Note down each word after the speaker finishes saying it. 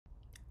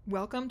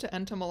Welcome to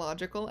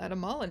Entomological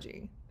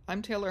Etymology.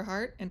 I'm Taylor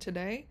Hart, and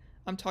today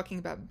I'm talking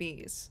about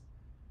bees.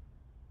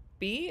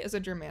 Bee is a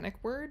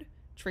Germanic word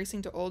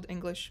tracing to Old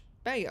English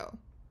beo.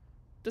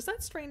 Does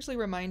that strangely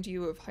remind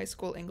you of high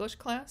school English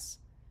class?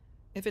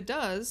 If it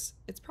does,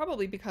 it's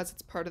probably because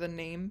it's part of the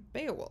name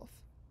Beowulf.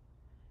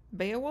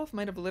 Beowulf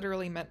might have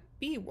literally meant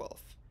bee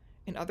wolf.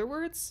 In other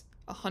words,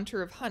 a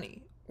hunter of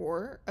honey,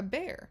 or a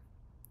bear.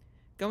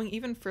 Going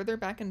even further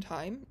back in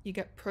time, you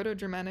get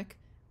Proto-Germanic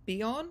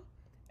beon,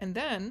 and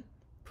then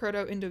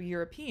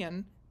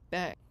Proto-Indo-European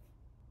be.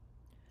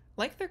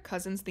 Like their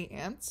cousins the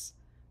ants,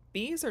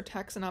 bees are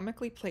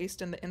taxonomically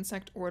placed in the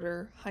insect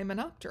order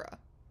Hymenoptera.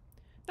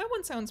 That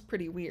one sounds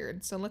pretty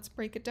weird, so let's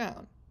break it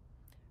down.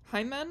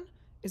 Hymen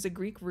is a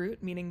Greek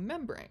root meaning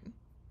membrane.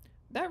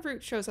 That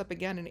root shows up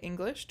again in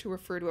English to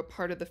refer to a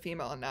part of the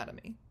female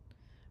anatomy.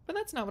 But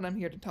that's not what I'm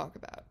here to talk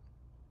about.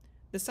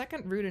 The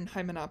second root in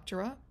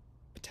Hymenoptera,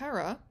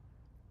 ptera,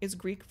 is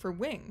Greek for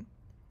wing,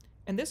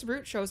 and this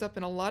root shows up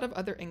in a lot of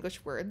other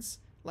English words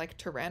like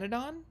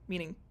pteranodon,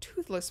 meaning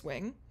toothless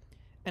wing,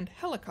 and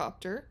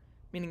helicopter,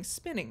 meaning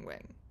spinning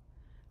wing.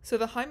 So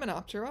the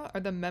Hymenoptera are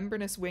the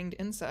membranous winged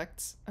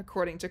insects,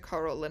 according to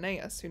Carl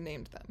Linnaeus, who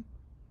named them.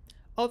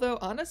 Although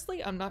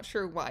honestly, I'm not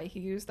sure why he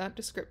used that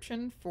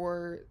description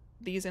for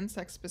these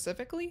insects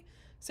specifically,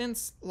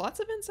 since lots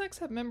of insects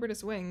have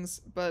membranous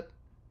wings, but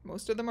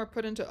most of them are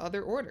put into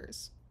other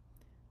orders.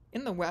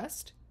 In the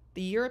West,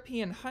 the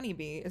European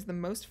honeybee is the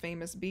most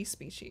famous bee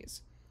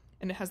species,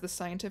 and it has the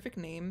scientific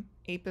name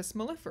Apis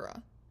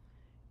mellifera.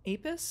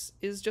 Apis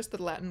is just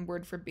the Latin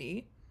word for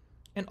bee,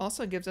 and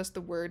also gives us the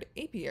word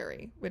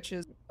apiary, which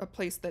is a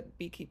place that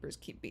beekeepers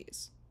keep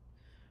bees.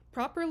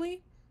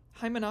 Properly,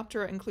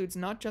 Hymenoptera includes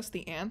not just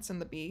the ants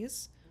and the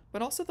bees,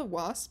 but also the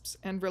wasps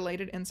and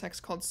related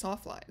insects called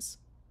sawflies.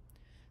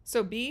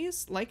 So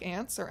bees, like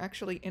ants, are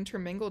actually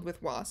intermingled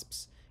with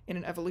wasps in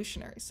an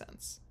evolutionary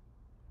sense.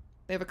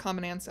 They have a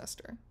common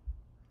ancestor.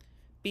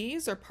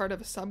 Bees are part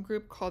of a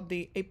subgroup called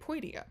the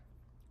Apoidea,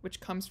 which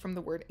comes from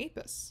the word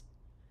apis.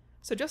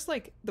 So just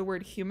like the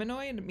word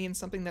humanoid means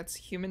something that's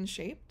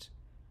human-shaped,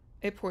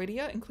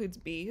 Apoidea includes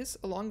bees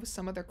along with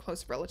some of their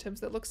close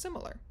relatives that look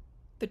similar.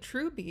 The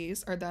true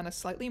bees are then a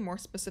slightly more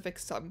specific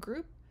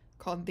subgroup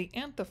called the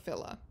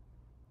Anthophila,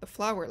 the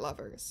flower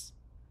lovers.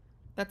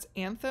 That's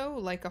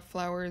antho, like a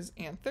flower's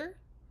anther,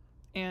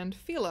 and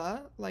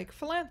phila, like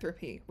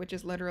philanthropy, which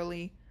is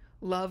literally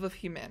love of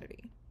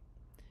humanity.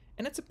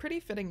 And it's a pretty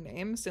fitting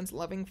name since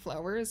loving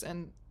flowers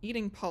and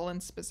eating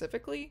pollen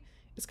specifically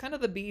is kind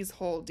of the bee's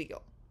whole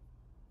deal.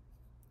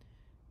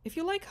 If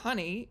you like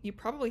honey, you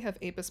probably have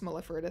Apis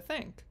mellifera to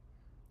thank.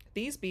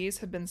 These bees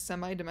have been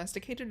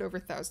semi-domesticated over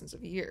thousands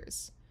of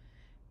years.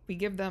 We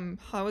give them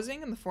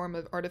housing in the form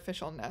of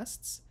artificial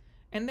nests,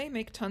 and they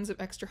make tons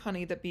of extra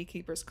honey that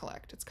beekeepers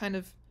collect. It's kind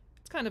of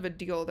a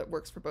deal that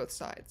works for both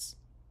sides.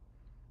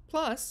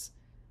 Plus,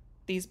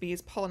 these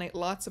bees pollinate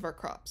lots of our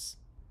crops.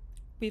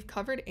 We've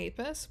covered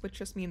apis, which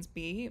just means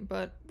bee,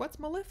 but what's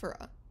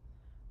mellifera?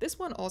 This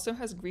one also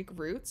has Greek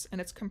roots, and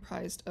it's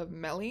comprised of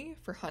meli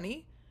for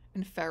honey,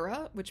 and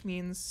fera, which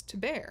means to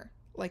bear,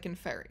 like in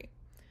fairy.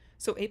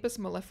 So Apis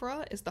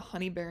mellifera is the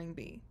honey-bearing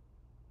bee.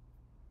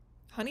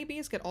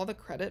 Honeybees get all the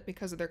credit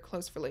because of their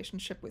close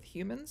relationship with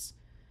humans,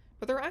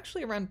 but there are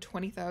actually around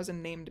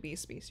 20,000 named bee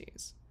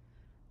species.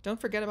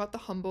 Don't forget about the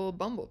humble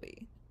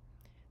bumblebee.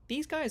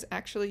 These guys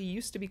actually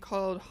used to be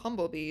called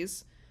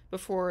humblebees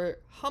before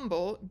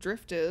humble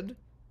drifted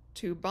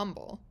to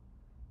bumble.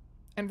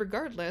 And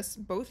regardless,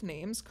 both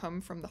names come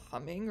from the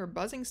humming or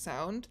buzzing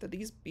sound that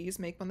these bees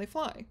make when they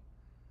fly.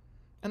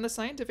 And the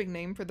scientific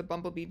name for the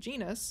bumblebee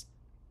genus,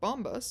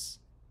 Bombus,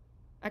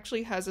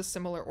 actually has a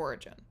similar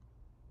origin.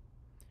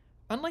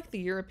 Unlike the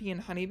European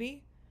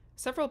honeybee,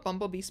 several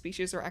bumblebee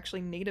species are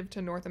actually native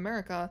to North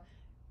America,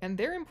 and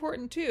they're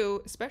important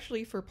too,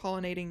 especially for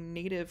pollinating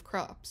native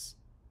crops.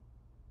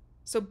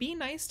 So be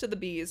nice to the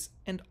bees,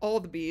 and all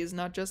the bees,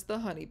 not just the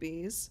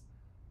honeybees,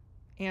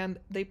 and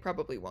they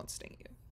probably won't sting you.